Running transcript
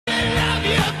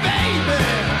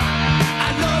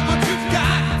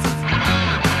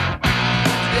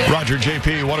Roger,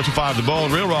 JP, 102.5 The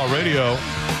Bone, Real Raw Radio.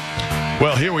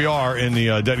 Well, here we are in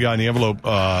the Dead Guy in the Envelope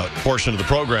portion of the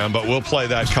program, but we'll play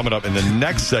that coming up in the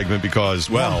next segment because,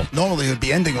 well... Normally it would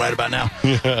be ending right about now.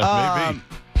 Yeah,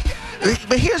 maybe.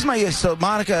 But here's my issue. So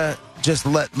Monica just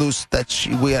let loose that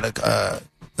we had a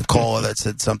caller that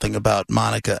said something about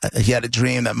Monica. He had a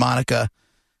dream that Monica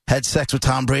had sex with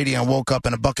Tom Brady and woke up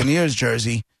in a Buccaneers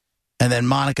jersey, and then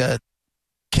Monica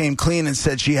came clean and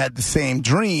said she had the same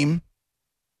dream.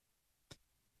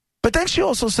 But then she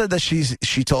also said that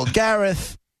she told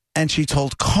Gareth and she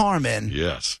told Carmen.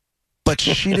 Yes. But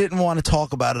she didn't want to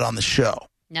talk about it on the show.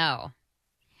 No.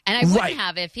 And I wouldn't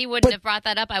have. If he wouldn't have brought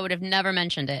that up, I would have never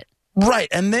mentioned it. Right.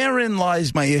 And therein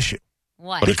lies my issue.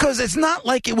 What? Because it's not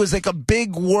like it was like a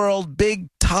big world, big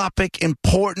topic,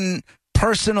 important,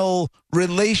 personal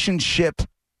relationship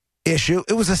issue.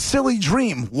 It was a silly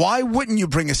dream. Why wouldn't you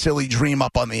bring a silly dream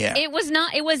up on the air? It was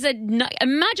not. It was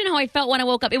imagine how I felt when I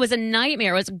woke up. It was a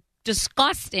nightmare. It was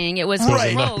disgusting. It was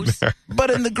gross. But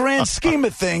in the grand scheme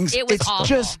of things, it's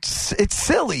awful. It's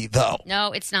silly, though.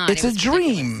 No, it's not. It's a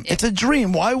dream. It's a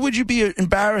dream. Why would you be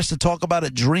embarrassed to talk about a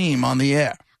dream on the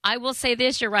air? I will say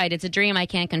this, you're right. It's a dream. I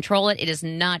can't control it. It is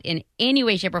not in any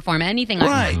way, shape, or form anything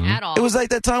like that at all. It was like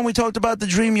that time we talked about the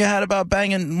dream you had about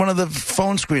banging one of the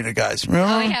phone screener guys.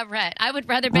 Remember? Oh, yeah, Rhett. I would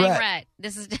rather bang Rhett.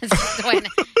 This is just the way,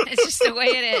 it's just the way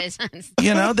it is.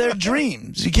 You know, they're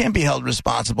dreams. You can't be held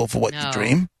responsible for what you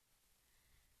dream.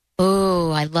 Oh,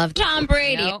 I love Tom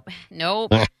Brady.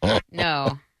 Nope.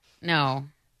 No.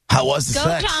 How was the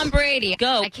sex? Go Tom Brady.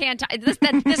 Go. I can't talk. This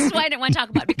is why I didn't want to talk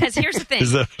about it, because here's the thing.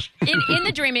 In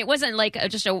the dream, it wasn't like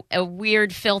just a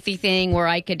weird, filthy thing where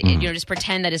I could just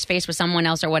pretend that his face was someone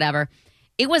else or whatever.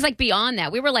 It was like beyond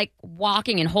that. We were like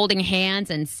walking and holding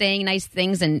hands and saying nice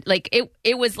things, and like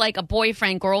it was like a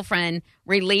boyfriend-girlfriend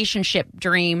relationship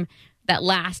dream that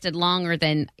lasted longer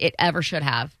than it ever should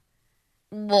have.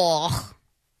 Blah.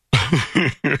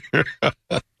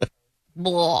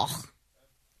 Blah.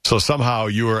 So somehow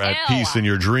you were at peace in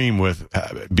your dream with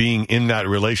being in that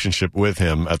relationship with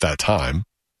him at that time.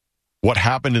 What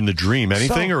happened in the dream?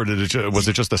 Anything, or was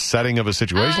it just a setting of a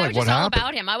situation? Like what happened? All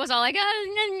about him. I was all like,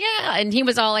 yeah, and he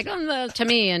was all like, to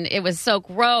me, and it was so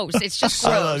gross. It's just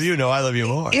gross. I love you. No, I love you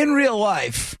more. In real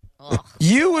life,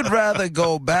 you would rather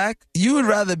go back. You would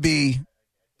rather be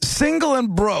single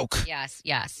and broke. Yes.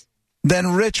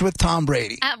 Than rich with Tom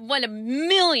Brady.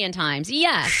 1,000,000 times.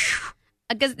 Yes.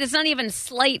 Because it's not even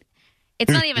slight.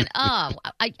 It's not even,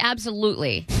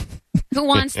 absolutely. Who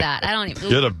wants that? I don't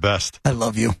even. You're the best. I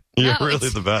love you. You're really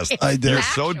the best. I do. You're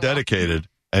so dedicated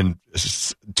and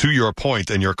to your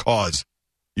point and your cause.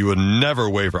 You would never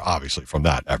waver, obviously, from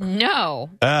that ever.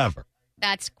 No. Ever.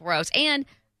 That's gross. And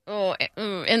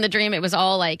in the dream, it was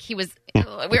all like we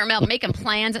were making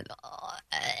plans.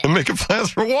 Making plans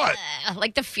for what?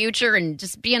 Like the future and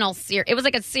just being all serious. It was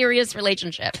like a serious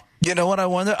relationship. You know what I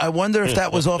wonder? I wonder if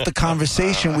that was off the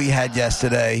conversation we had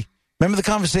yesterday. Remember the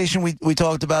conversation we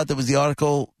talked about? That was the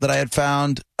article that I had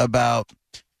found about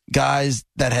guys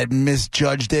that had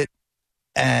misjudged it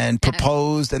and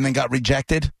proposed and then got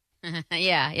rejected.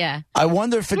 Yeah. I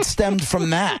wonder if it stemmed from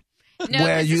that. No,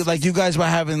 where you guys were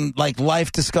having like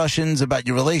life discussions about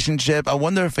your relationship. I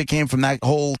wonder if it came from that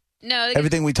whole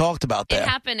everything we talked about there. It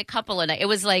happened a couple of nights. It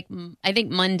was like I think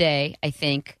Monday. I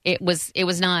think it was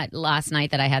not last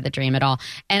night that I had the dream at all.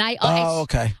 And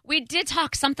okay. We did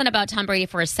talk something about Tom Brady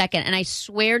for a second, and I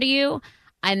swear to you,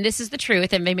 and this is the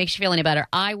truth, and it makes you feel any better.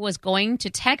 I was going to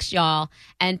text y'all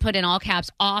and put in all caps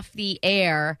off the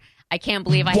air. I can't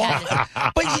believe I had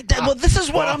this. But this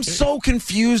is what I'm so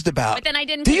confused about. But then I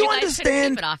didn't. Do you guys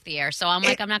understand? Keep it off the air, so I'm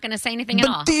like, I'm not going to say anything at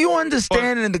all. Do you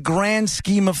understand in the grand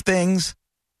scheme of things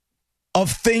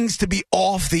to be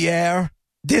off the air?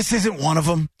 This isn't one of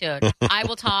them, dude. I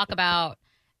will talk about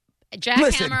Jackhammer.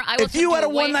 Listen, if you had a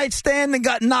one-night stand and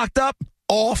got knocked up,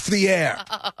 off the air.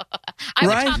 I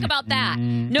would talk about that.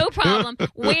 No problem.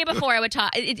 Way before I would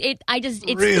talk. It's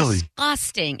really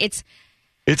disgusting.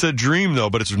 It's a dream, though,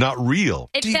 but it's not real.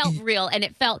 It felt real, and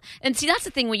see, that's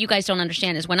the thing what you guys don't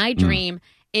understand is when I dream,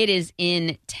 it is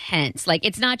intense. Like,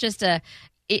 it's not just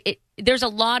there's a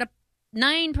lot of,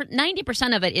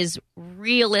 90% of it is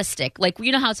realistic. Like,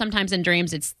 you know how sometimes in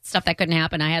dreams it's stuff that couldn't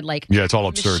happen. I had, like, it's all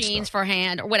absurd machines stuff for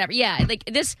hand or whatever. Yeah, like,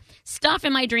 this stuff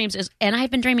in my dreams is, and I've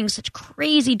been dreaming such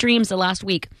crazy dreams the last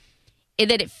week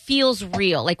that it feels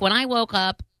real. Like, when I woke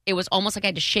up, it was almost like I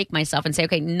had to shake myself and say,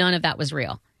 okay, none of that was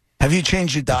real. Have you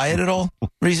changed your diet at all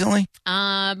recently?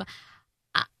 I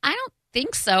don't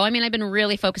think so. I mean, I've been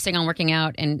really focusing on working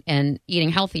out and eating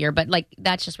healthier, but like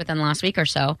that's just within the last week or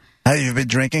so. Have you been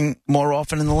drinking more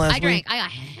often in the last week? I got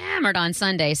hammered on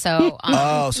Sunday, so...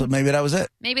 so maybe that was it.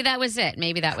 Maybe that was it.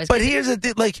 But here's the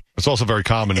thing, like... It's also very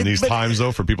common in these times,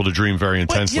 though, for people to dream very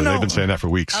intensely. They've been saying that for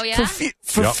weeks. Oh, yeah?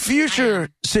 For future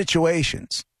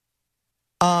situations,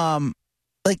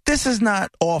 like, this is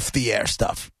not off-the-air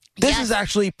stuff. This is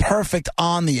actually perfect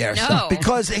on-the-air stuff.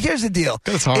 Because here's the deal.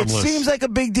 It's harmless. It seems like a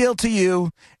big deal to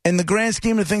you. In the grand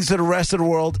scheme of things to the rest of the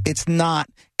world, it's not.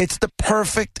 It's the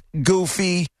perfect,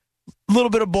 goofy, little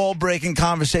bit of ball-breaking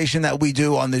conversation that we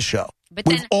do on this show. But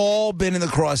we've all been in the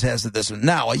crosshairs of this one.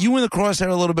 Now, are you in the crosshair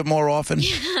a little bit more often?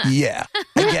 Yeah.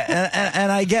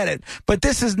 I get it. But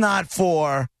this is not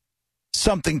for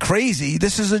something crazy.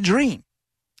 This is a dream.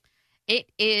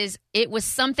 It was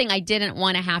something I didn't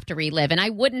want to have to relive, and I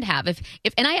wouldn't have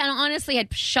and I honestly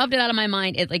had shoved it out of my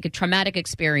mind as like a traumatic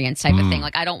experience type of thing.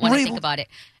 Like, I don't want to think about it.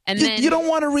 And then you don't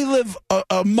want to relive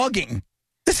a mugging.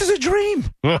 This is a dream.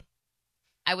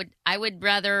 I would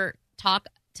rather talk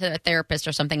to a therapist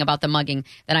or something about the mugging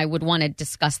than I would want to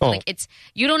discuss. Like,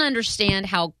 you don't understand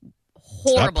how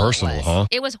horrible it's that personal, it was. Huh?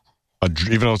 It was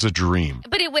even though it's a dream.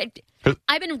 But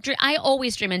I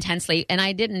always dream intensely, and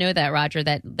I didn't know that, Roger,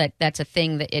 that's a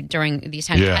thing that during these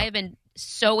times. Yeah. I have been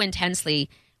so intensely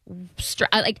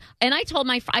and I told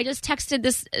I just texted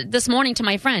this morning to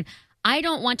my friend. I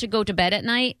don't want to go to bed at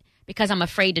night because I'm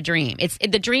afraid to dream.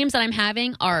 The dreams that I'm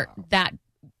having are that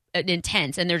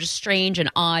intense, and they're just strange and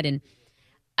odd, and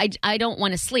I don't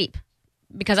want to sleep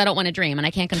because I don't want to dream, and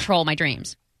I can't control my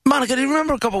dreams. Monica, do you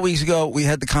remember a couple of weeks ago we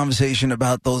had the conversation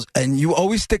about those, and you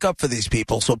always stick up for these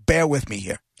people, so bear with me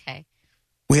here. Okay.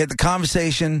 We had the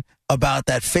conversation about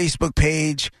that Facebook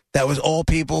page that was all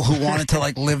people who wanted to,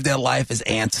 like, live their life as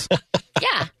ants.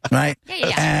 Yeah. Right?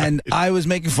 Yeah. And I was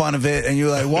making fun of it, and you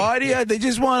were like, why do you? They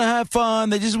just want to have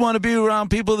fun. They just want to be around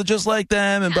people that just like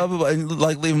them, and blah, blah, blah, and,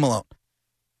 like, leave them alone.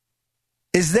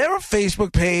 Is there a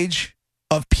Facebook page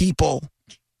of people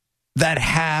that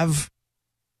have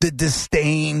the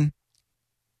disdain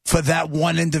for that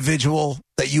one individual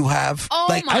that you have? Oh,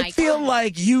 like, I feel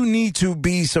like you need to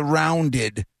be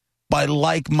surrounded by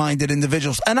like-minded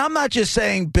individuals. And I'm not just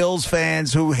saying Bills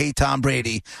fans who hate Tom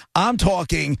Brady. I'm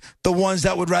talking the ones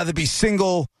that would rather be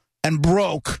single and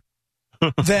broke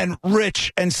than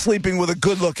rich and sleeping with a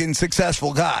good-looking,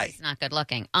 successful guy. It's not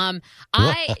good-looking. I'll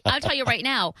tell you right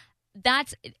now,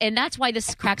 that's why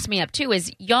this cracks me up, too,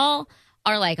 is y'all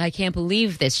are like, I can't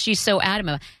believe this. She's so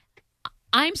adamant.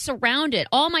 I'm surrounded.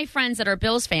 All my friends that are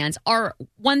Bills fans are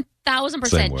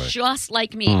 1,000% just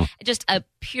like me. Just a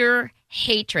pure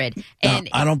hatred. And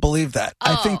no, I don't believe that.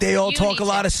 I think they all talk a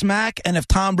lot of smack, and if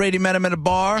Tom Brady met him at a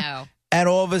bar, and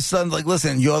all of a sudden, like,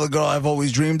 listen, you're the girl I've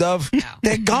always dreamed of,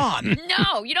 they're gone.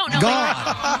 No, you don't know.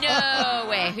 Gone. No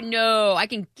way. No, I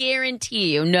can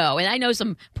guarantee you, no. And I know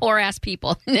some poor-ass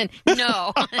people.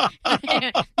 No,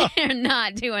 they're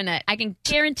not doing that. I can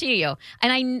guarantee you.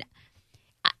 And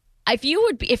if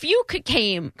you could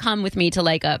come with me to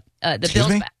like the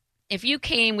Bills, if you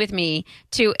came with me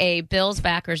to a Bills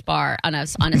backers bar on a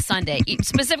Sunday,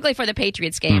 specifically for the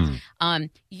Patriots game,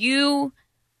 you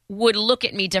would look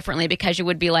at me differently because you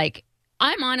would be like,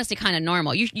 I'm honestly kind of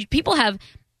normal. You people have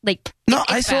like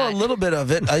I saw a little bit of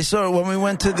it. I saw it when we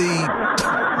went to the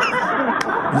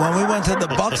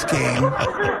Bucs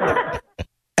game,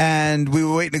 and we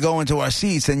were waiting to go into our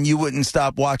seats, and you wouldn't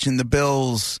stop watching the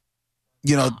Bills.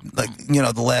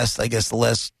 The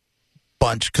last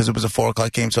bunch, because it was a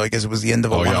 4:00 game, so I guess it was the end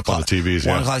of a 1 o'clock. On the TVs,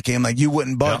 1 o'clock game. Like, you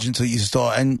wouldn't budge until you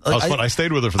saw. And like, that was fun. I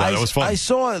stayed with her for that. It was fun. I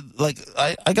saw it. Like,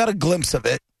 I got a glimpse of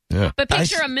it. Yeah. But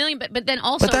picture a million. But then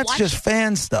also, but that's just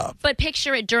fan stuff. But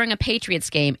picture it during a Patriots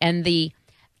game and the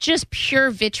just pure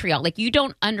vitriol. Like, you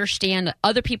don't understand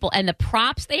other people and the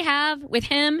props they have with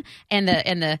him and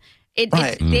the.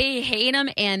 They hate him,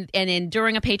 and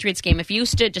during a Patriots game, if you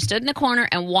stood in the corner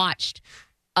and watched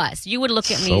us, you would look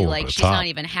at me like she's not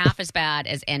even half as bad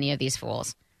as any of these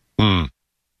fools. It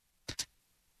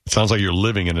sounds like you're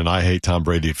living in an I hate Tom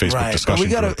Brady Facebook discussion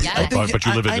group. But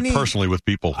you live it personally with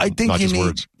people, I think not just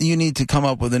words. You need to come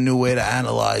up with a new way to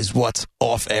analyze what's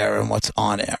off air and what's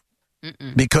on air.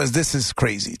 Because this is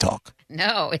crazy talk.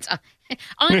 No, it's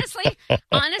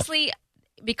honestly,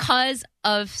 because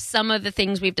of some of the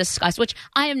things we've discussed, which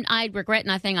I regret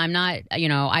nothing. I'm not,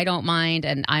 I don't mind,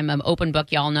 and I'm an open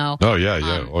book. Y'all know. Oh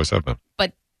yeah, always have been.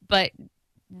 But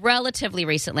relatively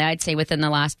recently, I'd say within the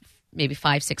last maybe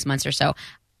 5-6 months or so,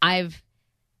 I've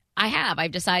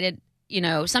decided,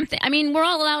 something. I mean, we're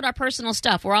all allowed our personal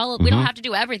stuff. We don't have to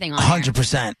do everything on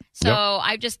 100%. So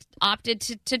I've just opted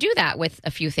to do that with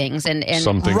a few things, and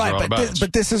some things are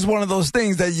but this is one of those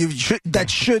things that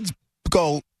should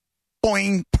go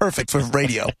boing, perfect for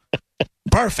radio.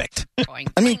 Perfect.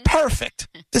 I mean, perfect.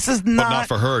 This is not... But not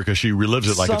for her, because she relives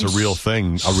it like it's a real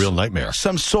thing, a real nightmare.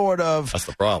 Some sort of... That's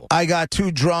the problem. I got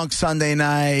too drunk Sunday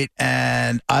night,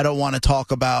 and I don't want to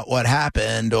talk about what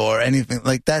happened or anything.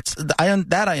 Like, I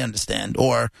understand.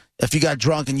 Or if you got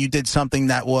drunk and you did something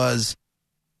that was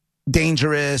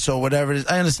dangerous or whatever it is,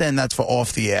 I understand that's for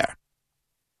off the air.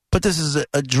 But this is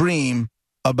a dream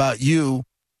about you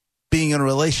being in a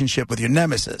relationship with your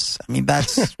nemesis. I mean,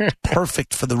 that's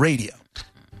perfect for the radio.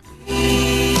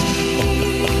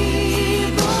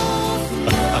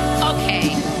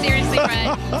 Okay, seriously,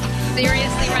 Fred?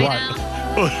 Seriously, right now?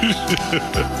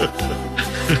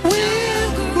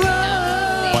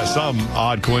 By some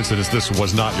odd coincidence, this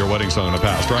was not your wedding song in the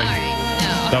past, right? All right,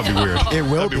 no. That'd be weird. It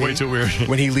will That'd be way too weird.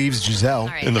 when he leaves Giselle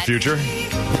in the future.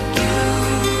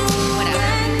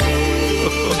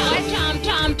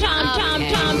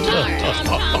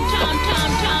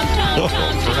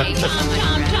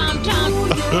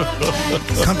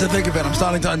 Come to think of it, I'm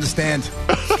starting to understand.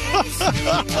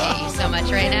 Thank you so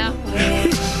much right now.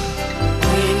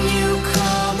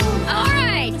 All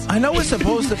right. I know we're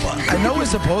supposed to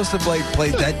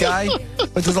play Dead Guy,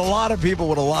 but there's a lot of people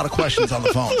with a lot of questions on the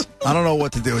phones. I don't know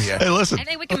what to do here. Hey, listen. I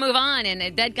think we can move on. And a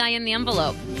dead guy in the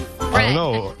envelope. I don't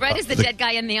know. Brett is the dead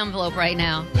guy in the envelope right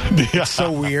now. Yeah.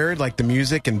 so weird, like the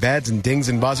music and beds and dings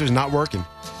and buzzers not working.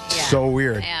 Yeah. So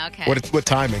weird. Yeah, okay. What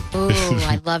timing? Ooh,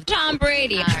 I love Tom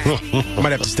Brady. All right. I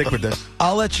might have to stick with this.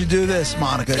 I'll let you do this,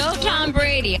 Monica. Go Tom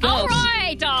Brady. All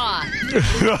right,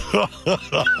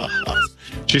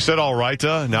 She said, all right,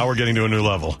 now we're getting to a new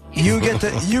level. You get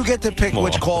to pick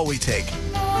which call we take.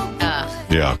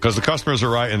 Yeah, because the customers are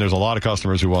right, and there's a lot of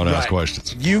customers who want to ask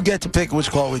questions. You get to pick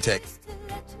which call we take.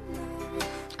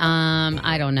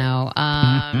 I don't know.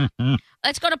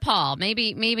 Let's go to Paul.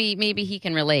 Maybe he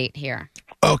can relate here.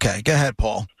 Okay, go ahead,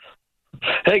 Paul.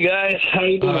 Hey guys, how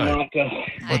you doing, Hi. Monica?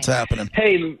 What's happening?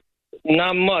 Hey,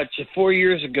 not much. 4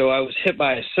 years ago, I was hit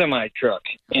by a semi truck,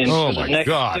 and Oh, for the my next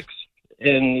God.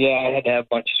 I had to have a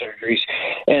bunch of surgeries.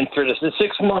 And for the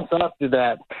 6 months after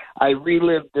that, I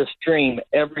relived this dream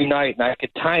every night, and I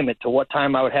could time it to what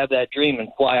time I would have that dream and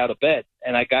fly out of bed.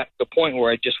 And I got to the point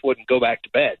where I just wouldn't go back to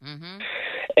bed. Mm-hmm.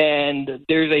 And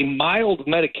there's a mild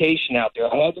medication out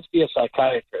there. I had to see a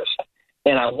psychiatrist,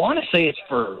 and I want to say it's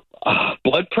for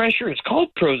blood pressure. It's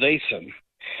called Prozacin.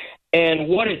 And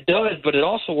what it does, but it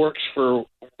also works for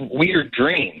weird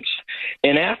dreams.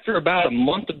 And after about a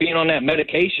month of being on that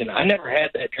medication, I never had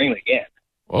that dream again.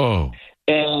 Oh.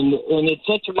 And it's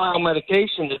such a mild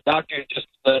medication, the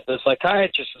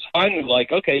psychiatrist was finally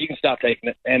like, okay, you can stop taking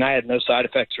it. And I had no side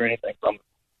effects or anything from it.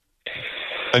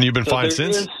 And you've been fine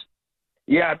since?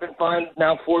 Yeah, I've been fine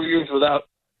now 4 years without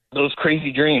those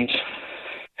crazy dreams.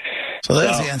 So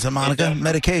there's the answer, Monica.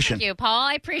 Medication. Thank you, Paul.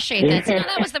 I appreciate that. See,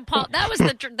 that was the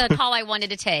call I wanted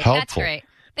to take. Helpful. That's great.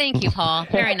 Thank you, Paul.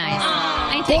 Very nice.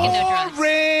 I ain't taking no drugs.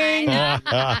 I know.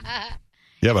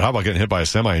 Yeah, but how about getting hit by a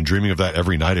semi and dreaming of that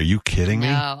every night? Are you kidding me?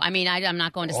 No, I mean I'm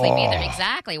not going to sleep either.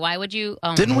 Exactly. Why would you?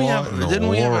 Didn't we What in the have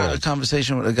a world?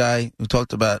 conversation with a guy who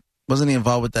talked about, wasn't he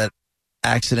involved with that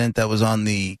accident that was on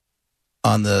the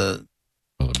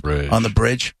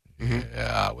bridge?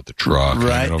 Yeah, with the truck.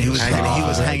 Right. He was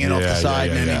hanging off the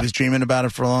side, yeah, and yeah. he was dreaming about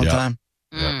it for a long time.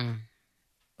 Mm.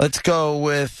 Let's go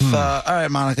with, all right,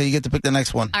 Monica, you get to pick the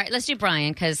next one. All right, let's do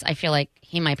Brian because I feel like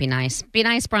he might be nice. Be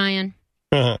nice, Brian.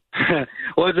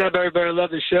 What's up, everybody?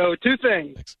 Love the show. Two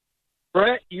things. Thanks.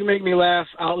 Brett, you make me laugh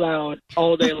out loud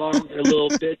all day long. Your little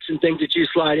bits and things that you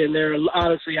slide in there,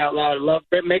 honestly, out loud. I love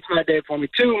it. Makes my day for me.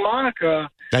 Two, Monica,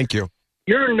 Thank you.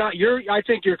 I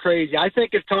think you're crazy. I think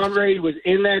if Tom Brady was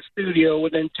in that studio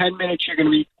within 10 minutes, you're going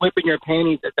to be whipping your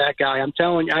panties at that guy. I'm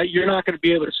telling you, you're not going to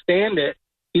be able to stand it.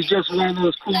 He's just one of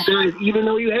those cool guys. Even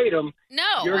though you hate him, No.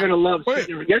 you're going to love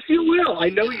him. Yes, you will. I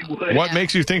know you would. What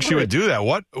makes you think she would do that?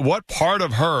 What part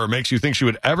of her makes you think she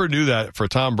would ever do that for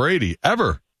Tom Brady?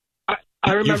 Ever?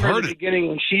 I remember heard in the it. beginning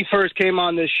when she first came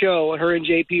on this show, her and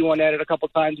JP went at it a couple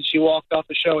times, and she walked off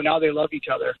the show, and now they love each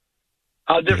other.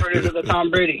 How different is it with Tom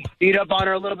Brady? Beat up on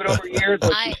her a little bit over years,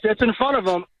 but she sits in front of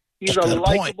him. He's a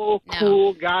likable,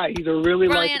 cool guy. He's a really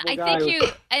Brian, likable guy. I think you,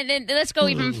 and then let's go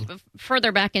even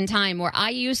further back in time where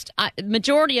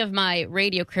majority of my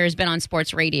radio career has been on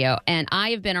sports radio, and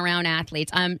I have been around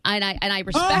athletes. And I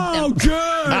respect them.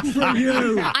 Good for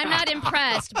you. I'm not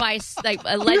impressed by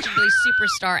allegedly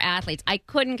superstar athletes. I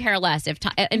couldn't care less.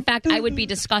 In fact, I would be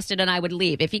disgusted and I would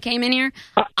leave. If he came in here,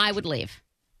 I would leave.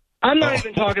 I'm not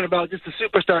even talking about just a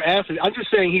superstar athlete. I'm just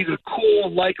saying he's a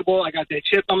cool, likable. I got that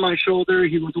chip on my shoulder.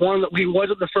 He was he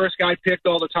wasn't the first guy picked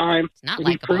all the time. It's not He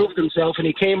likable. proved himself, and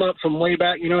he came up from way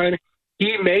back. You know what I mean?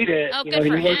 He made it. Oh, He good for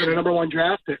wasn't him. a number one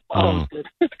draft pick. Mm.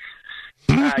 Oh,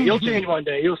 You'll change one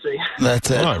day. You'll see. That's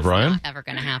it. All right, Brian. Not ever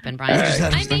going to happen, Brian. Go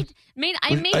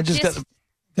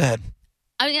ahead.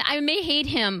 I may hate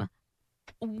him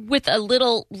with a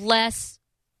little less,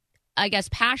 I guess,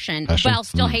 passion, but I'll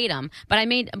still hate him. But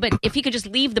if he could just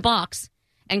leave the box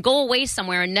and go away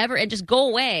somewhere and just go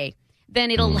away,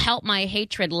 then it'll help my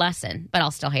hatred lessen. But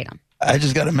I'll still hate him. I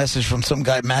just got a message from some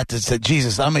guy, Matt, that said,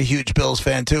 "Jesus, I'm a huge Bills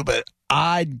fan too, but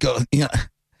I'd go,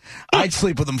 I'd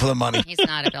sleep with him for the money." He's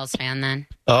not a Bills fan then.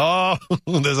 Oh,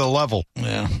 there's a level.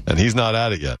 Yeah. And he's not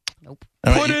at it yet. Nope.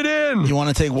 Right, Put it in. You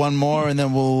want to take one more, and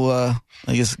then we'll, I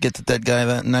guess, get to that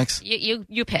guy next?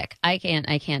 You pick. I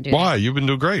can't do Why? that. You've been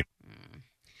doing great.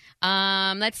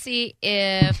 Let's see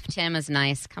if Tim is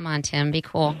nice. Come on, Tim. Be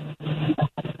cool.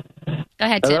 Go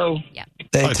ahead, Tim. Hello? Yeah.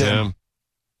 Hey, Hi, Tim.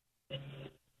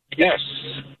 Yes.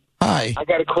 Hi. I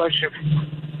got a question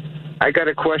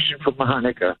for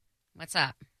Monica. What's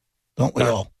up? Don't we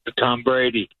all? The Tom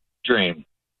Brady dream.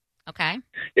 Okay.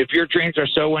 If your dreams are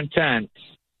so intense,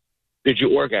 did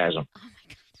you orgasm? Oh, my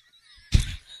God.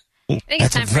 I think That's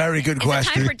it's time a very good Is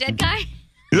question. it time for Dead Guy?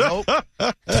 Nope.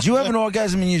 Did you have an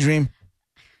orgasm in your dream?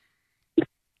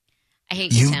 I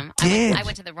hate you, You Tim. did. I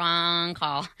went to the wrong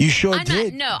call. You sure I'm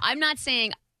did. Not, no, I'm not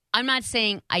saying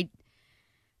I.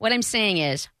 What I'm saying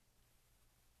is,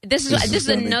 this is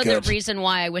gonna be another good. reason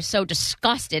why I was so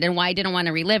disgusted and why I didn't want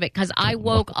to relive it, because I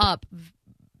woke up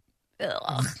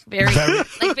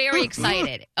very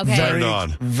excited. Okay. Turned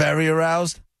on. Very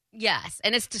aroused. Yes,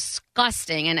 and it's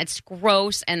disgusting and it's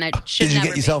gross and it should Did you never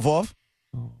get yourself off?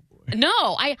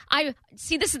 No, I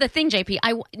see. This is the thing, JP.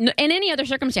 In any other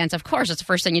circumstance, of course, it's the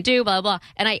first thing you do. Blah blah.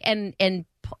 And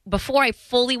before I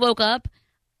fully woke up,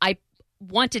 I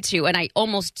wanted to, and I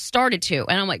almost started to,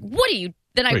 and I'm like, "What are you?"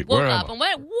 Then I woke up, and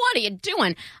what are you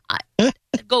doing?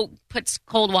 Go put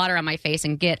cold water on my face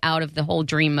and get out of the whole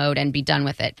dream mode and be done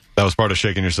with it. That was part of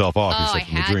shaking yourself off. Oh, you said,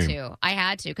 from the dream. I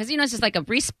had to, because it's just like a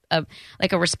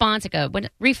response, like a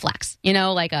reflex.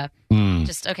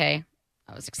 Just okay.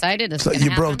 I was excited. So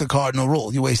you broke the cardinal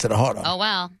rule. You wasted a heart on. Oh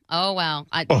well.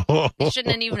 I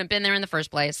shouldn't have even been there in the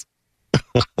first place.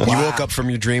 You woke up from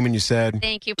your dream and you said,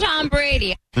 Thank you, Tom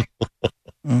Brady.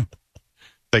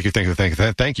 Thank you,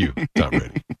 Tom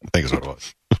Brady. I think is what it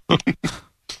was.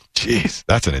 Jeez,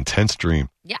 that's an intense dream.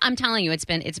 Yeah, I'm telling you, it's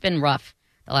been rough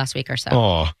the last week or so.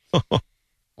 Oh.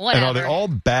 Whatever. And are they all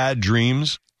bad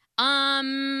dreams?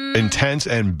 Intense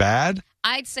and bad?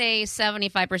 I'd say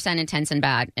 75% intense and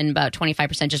bad, and about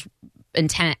 25% just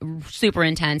intense, super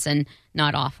intense and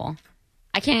not awful.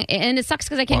 I can't, and it sucks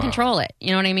because I can't control it.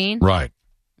 You know what I mean? Right.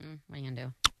 What are you gonna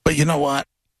do? But you know what?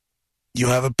 You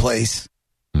have a place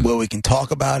where we can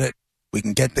talk about it. We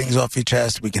can get things off your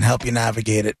chest. We can help you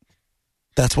navigate it.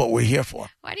 That's what we're here for.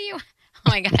 Why do you? Oh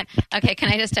my God. Okay, can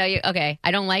I just tell you? Okay,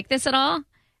 I don't like this at all,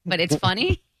 but it's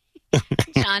funny.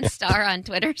 John Starr on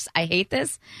Twitter. I hate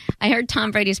this. I heard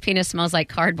Tom Brady's penis smells like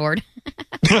cardboard.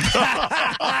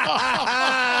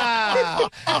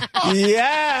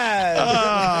 Yes.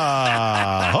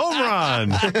 Home run.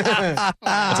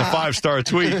 That's a 5-star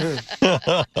tweet.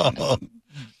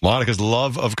 Monica's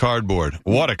love of cardboard.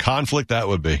 What a conflict that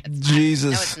would be.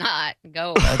 Jesus. No, it's not.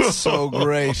 Go. That's so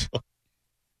great.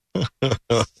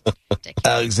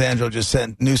 Alexandro just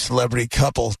sent new celebrity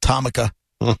couple, Tomica.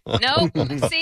 Nope. See?